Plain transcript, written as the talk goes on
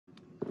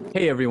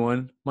Hey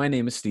everyone, my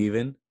name is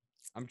Steven,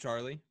 I'm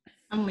Charlie.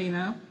 I'm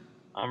Lina.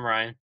 I'm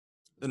Ryan.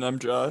 And I'm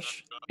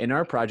Josh. and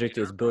our project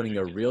is building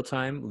a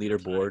real-time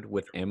leaderboard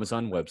with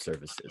Amazon Web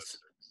Services.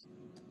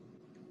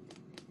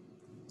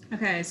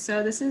 Okay,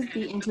 so this is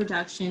the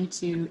introduction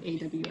to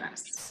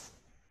AWS.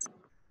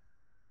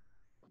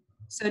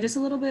 So just a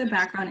little bit of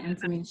background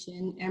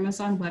information.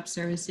 Amazon Web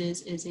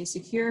Services is a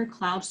secure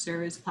cloud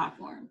service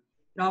platform.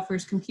 It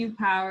offers compute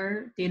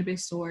power,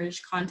 database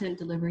storage, content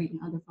delivery, and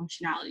other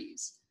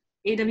functionalities.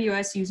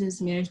 AWS uses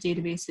managed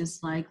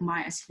databases like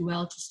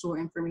MySQL to store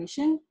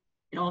information.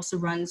 It also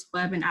runs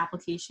web and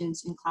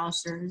applications in cloud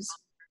servers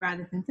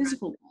rather than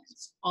physical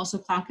ones. Also,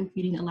 cloud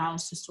computing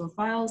allows to store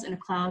files in a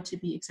cloud to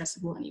be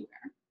accessible anywhere.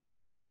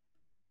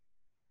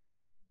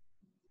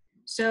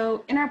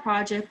 So in our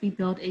project, we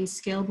built a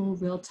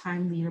scalable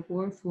real-time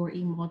leaderboard for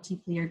a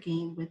multiplayer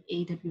game with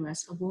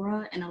AWS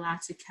Aurora and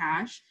Elastic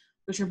Cache,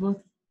 which are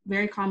both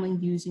very commonly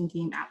used in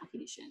game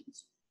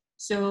applications.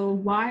 So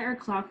why are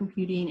cloud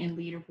computing and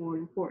leaderboard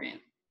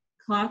important?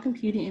 Cloud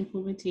computing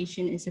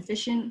implementation is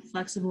efficient,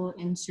 flexible,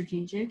 and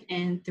strategic.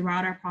 And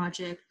throughout our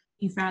project,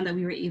 we found that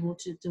we were able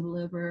to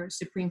deliver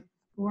supreme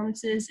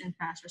performances and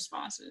fast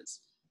responses.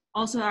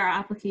 Also, our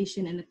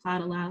application in the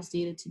cloud allows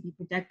data to be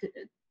protected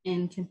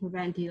and can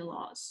prevent data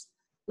loss.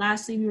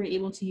 Lastly, we were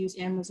able to use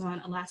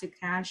Amazon Elastic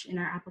Cache in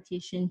our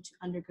application to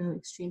undergo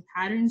extreme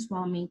patterns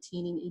while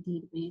maintaining a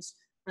database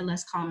for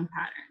less common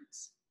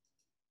patterns.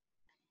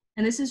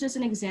 And this is just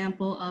an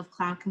example of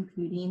cloud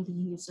computing,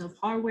 the use of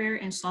hardware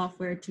and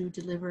software to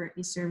deliver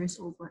a service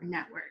over a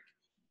network.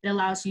 It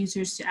allows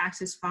users to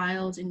access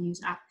files and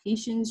use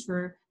applications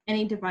for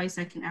any device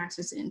that can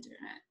access the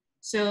internet.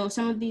 So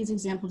some of these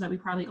examples that we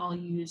probably all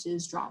use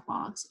is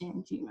Dropbox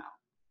and Gmail.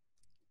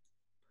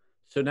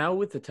 So now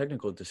with the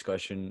technical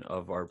discussion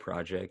of our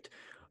project,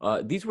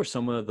 these were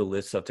some of the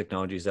lists of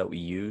technologies that we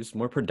used.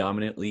 More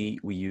predominantly,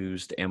 we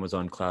used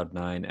Amazon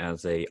Cloud9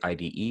 as a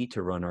IDE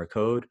to run our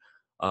code,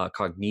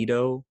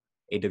 Cognito,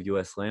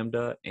 AWS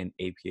Lambda, and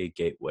API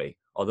Gateway.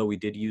 Although we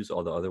did use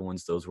all the other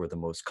ones, those were the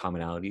most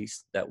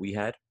commonalities that we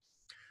had.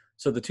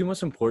 So the two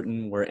most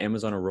important were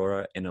Amazon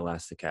Aurora and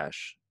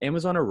Elasticache.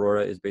 Amazon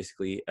Aurora is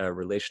basically a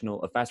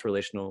fast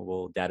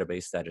relational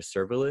database that is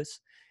serverless.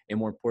 And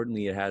more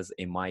importantly, it has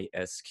a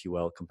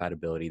MySQL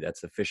compatibility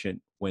that's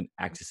efficient when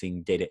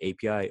accessing data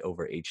API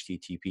over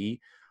HTTP,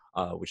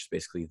 which is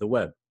basically the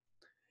web.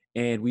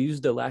 And we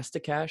used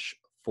Elasticache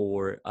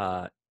for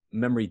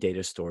memory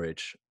data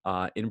storage.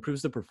 It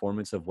improves the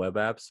performance of web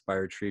apps by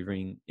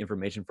retrieving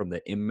information from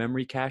the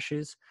in-memory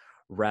caches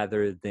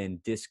rather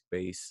than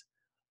disk-based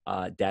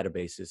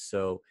databases.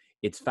 So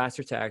it's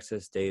faster to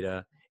access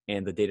data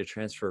and the data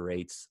transfer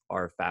rates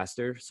are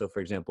faster. So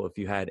for example, if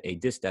you had a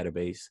disk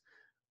database,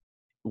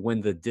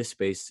 when the disk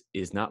space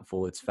is not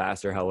full, it's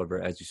faster.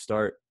 However, as you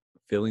start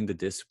filling the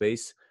disk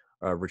space,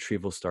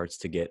 retrieval starts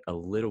to get a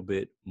little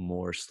bit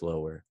more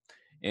slower.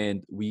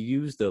 And we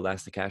use the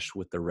Elasticache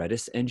with the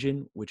Redis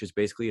engine, which is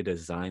basically a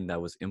design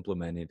that was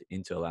implemented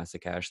into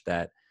Elasticache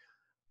that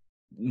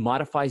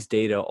modifies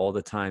data all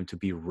the time to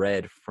be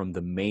read from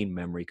the main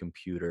memory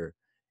computer.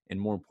 And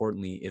more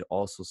importantly, it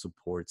also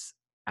supports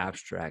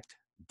abstract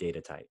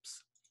data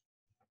types.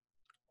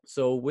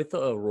 So with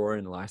the Aurora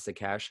and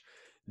Elasticache,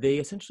 they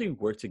essentially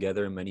work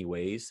together in many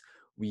ways.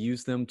 We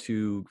use them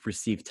to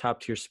receive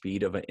top tier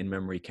speed of an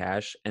in-memory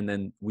cache, and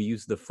then we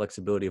use the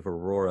flexibility of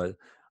Aurora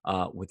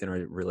within our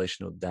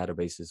relational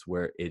databases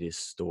where it is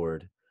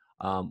stored.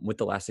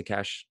 With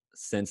Elasticache,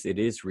 since it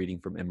is reading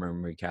from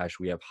in-memory cache,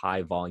 we have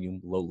high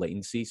volume, low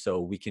latency, so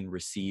we can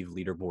receive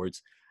leaderboards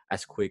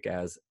as quick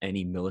as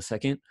any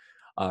millisecond,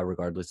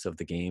 regardless of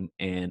the game.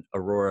 And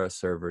Aurora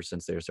servers,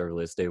 since they're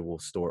serverless, they will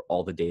store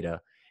all the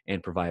data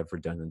and provide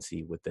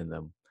redundancy within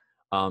them.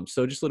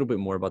 So just a little bit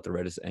more about the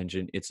Redis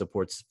engine. It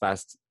supports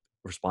fast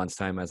response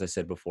time, as I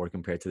said before,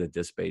 compared to the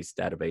disk-based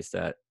database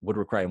that would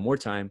require more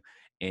time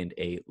and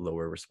a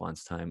lower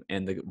response time.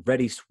 And the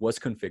Redis was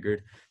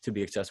configured to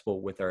be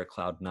accessible with our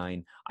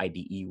Cloud9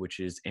 IDE, which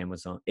is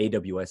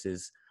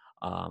AWS's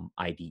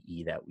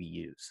IDE that we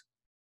use.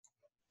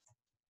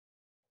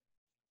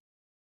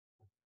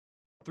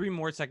 Three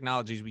more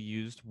technologies we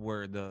used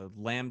were the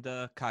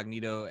Lambda,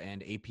 Cognito,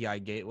 and API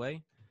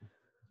Gateway.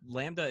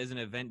 Lambda is an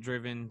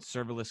event-driven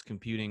serverless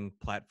computing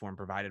platform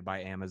provided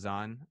by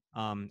Amazon.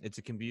 It's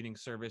a computing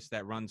service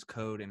that runs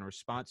code in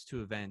response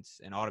to events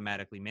and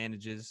automatically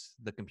manages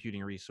the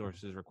computing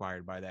resources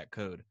required by that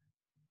code.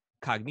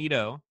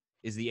 Cognito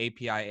is the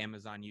API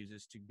Amazon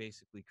uses to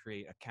basically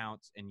create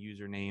accounts and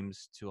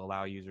usernames to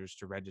allow users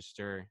to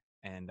register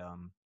and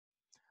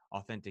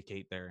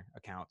authenticate their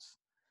accounts.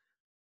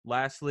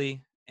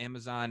 Lastly,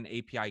 Amazon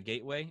API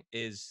Gateway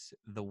is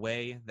the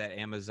way that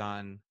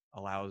Amazon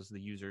allows the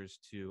users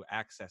to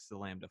access the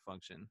Lambda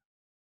function.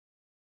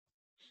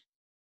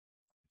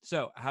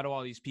 So how do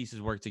all these pieces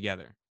work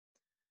together?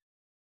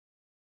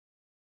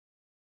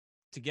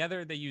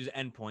 Together, they use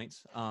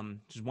endpoints,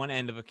 just one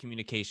end of a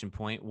communication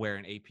point where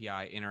an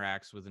API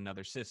interacts with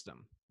another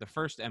system. The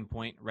first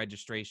endpoint,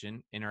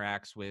 registration,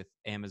 interacts with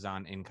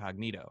Amazon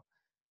Incognito.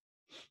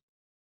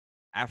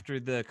 After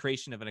the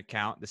creation of an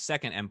account, the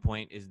second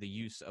endpoint is the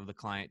use of the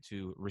client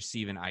to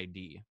receive an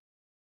ID.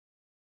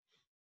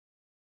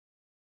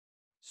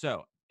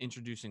 So,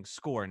 introducing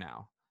score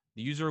now.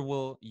 The user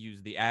will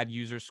use the add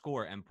user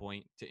score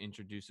endpoint to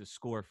introduce a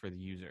score for the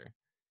user.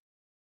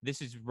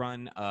 This is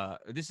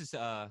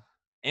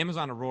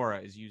Amazon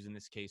Aurora is used in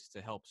this case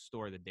to help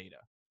store the data.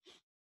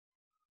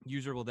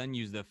 User will then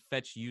use the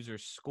fetch user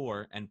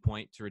score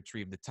endpoint to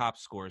retrieve the top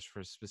scores for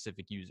a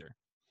specific user.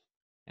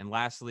 And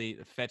lastly,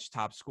 the fetch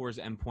top scores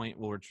endpoint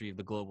will retrieve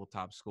the global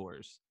top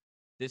scores.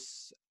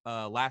 This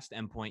last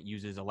endpoint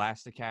uses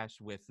Elasticache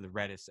with the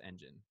Redis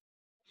engine.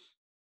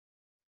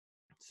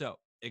 So,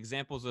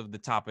 examples of the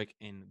topic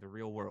in the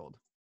real world.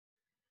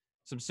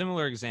 Some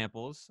similar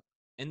examples.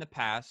 In the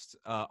past,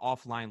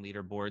 offline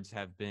leaderboards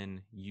have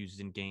been used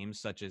in games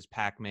such as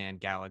Pac-Man,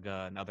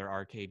 Galaga, and other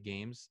arcade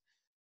games.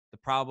 The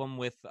problem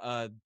with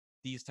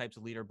these types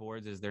of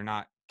leaderboards is they're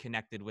not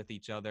connected with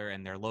each other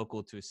and they're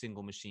local to a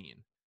single machine.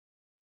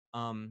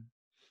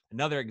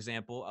 Another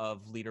example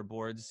of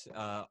leaderboards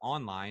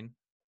online,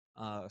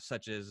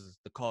 such as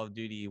the Call of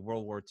Duty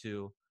World War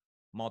II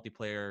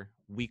multiplayer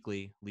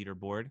weekly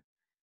leaderboard.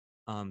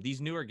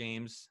 These newer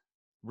games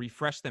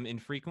refresh them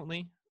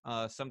infrequently,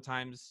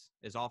 sometimes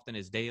as often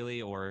as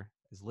daily or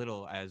as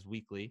little as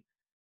weekly.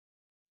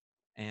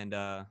 And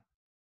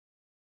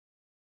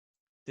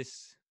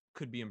this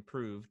could be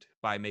improved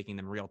by making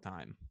them real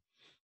time.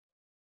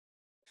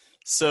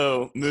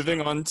 So moving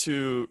on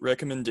to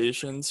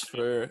recommendations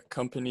for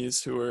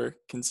companies who are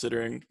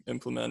considering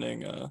implementing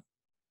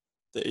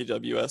the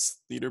AWS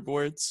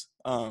leaderboards.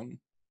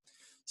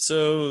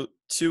 So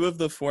two of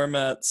the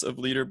formats of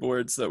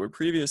leaderboards that were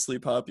previously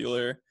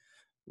popular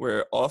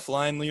were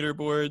offline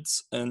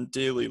leaderboards and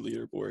daily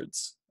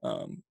leaderboards.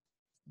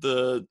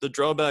 The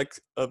drawback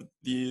of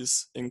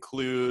these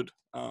include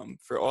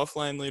for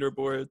offline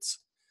leaderboards,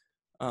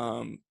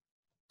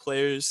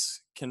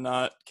 players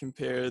cannot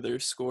compare their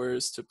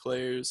scores to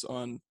players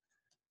on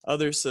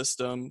other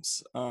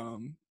systems,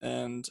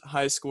 and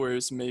high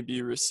scores may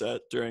be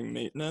reset during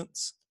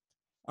maintenance.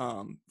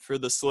 For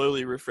the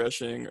slowly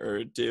refreshing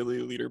or daily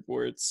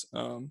leaderboards,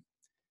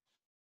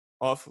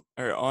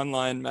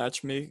 online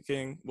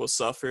matchmaking will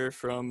suffer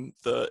from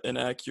the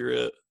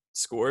inaccurate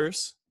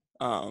scores,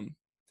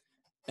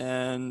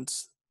 and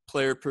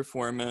player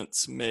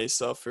performance may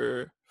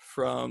suffer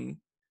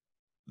from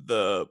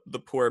the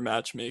poor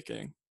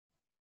matchmaking.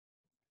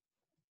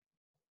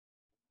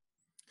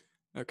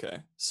 Okay,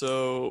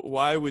 so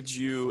why would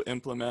you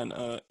implement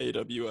a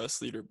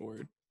AWS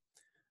leaderboard?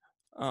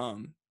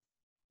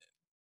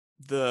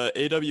 The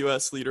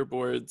AWS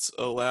leaderboards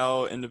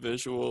allow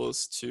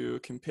individuals to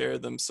compare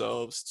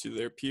themselves to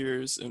their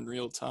peers in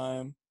real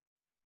time,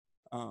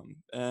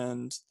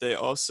 and they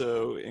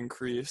also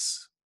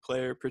increase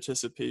player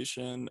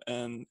participation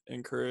and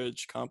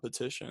encourage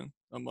competition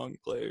among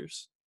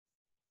players.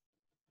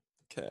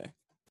 Okay.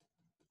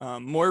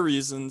 More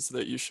reasons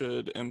that you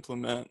should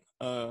implement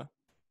AWS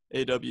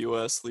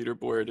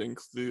leaderboard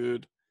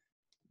include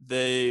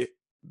they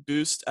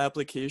boost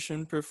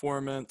application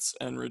performance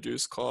and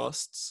reduce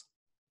costs.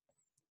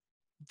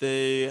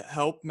 They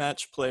help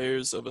match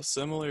players of a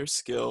similar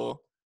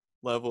skill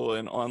level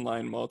in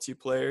online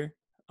multiplayer,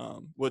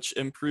 which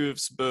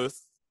improves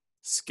both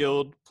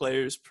skilled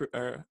players'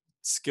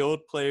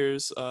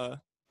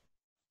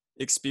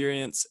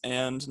 experience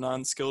and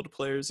non-skilled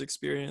players'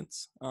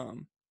 experience.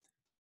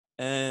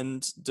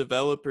 And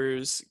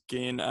developers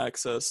gain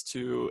access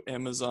to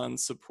Amazon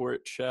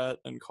support chat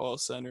and call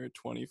center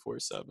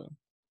 24/7.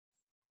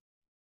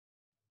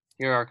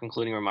 Here are our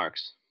concluding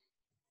remarks.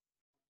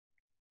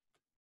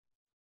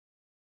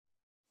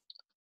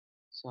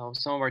 So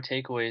some of our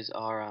takeaways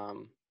are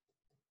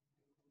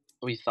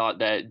we thought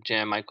that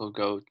Jan Michael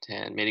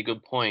Gotan made a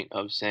good point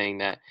of saying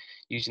that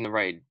using the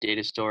right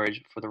data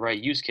storage for the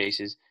right use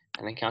cases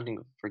and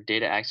accounting for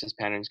data access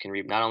patterns can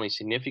reap not only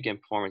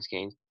significant performance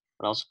gains,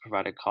 but also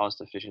provide a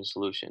cost-efficient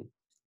solution.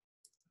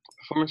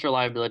 Performance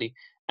reliability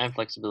and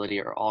flexibility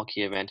are all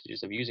key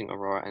advantages of using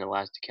Aurora and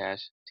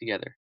Elasticache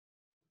together.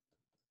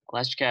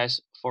 Elasticache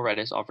for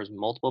Redis offers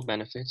multiple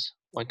benefits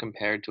when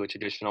compared to a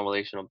traditional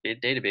relational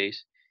database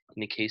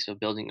in the case of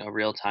building a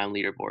real-time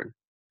leaderboard.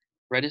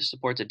 Redis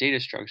supports a data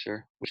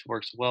structure which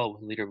works well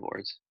with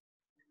leaderboards.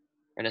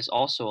 Redis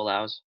also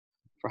allows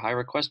for high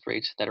request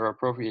rates that are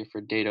appropriate for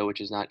data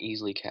which is not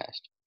easily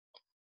cached.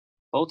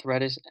 Both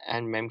Redis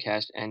and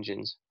Memcached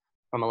engines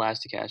from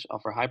Elasticache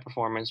offer high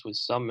performance with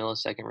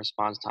sub-millisecond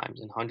response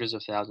times and hundreds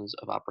of thousands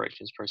of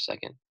operations per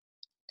second.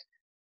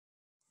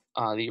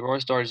 The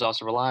Aurora storage is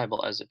also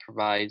reliable as it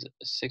provides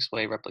a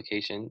 6-way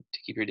replication to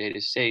keep your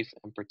data safe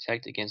and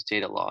protect against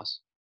data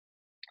loss.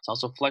 It's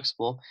also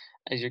flexible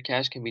as your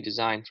cache can be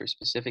designed for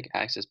specific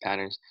access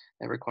patterns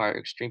that require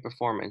extreme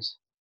performance,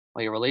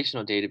 while your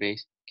relational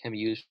database can be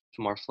used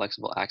for more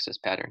flexible access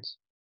patterns.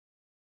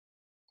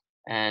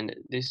 And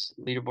this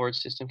leaderboard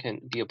system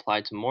can be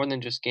applied to more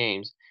than just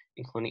games,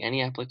 including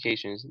any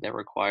applications that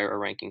require a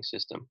ranking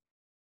system.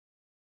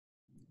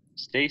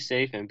 Stay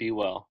safe and be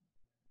well.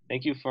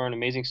 Thank you for an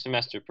amazing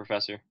semester,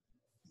 Professor.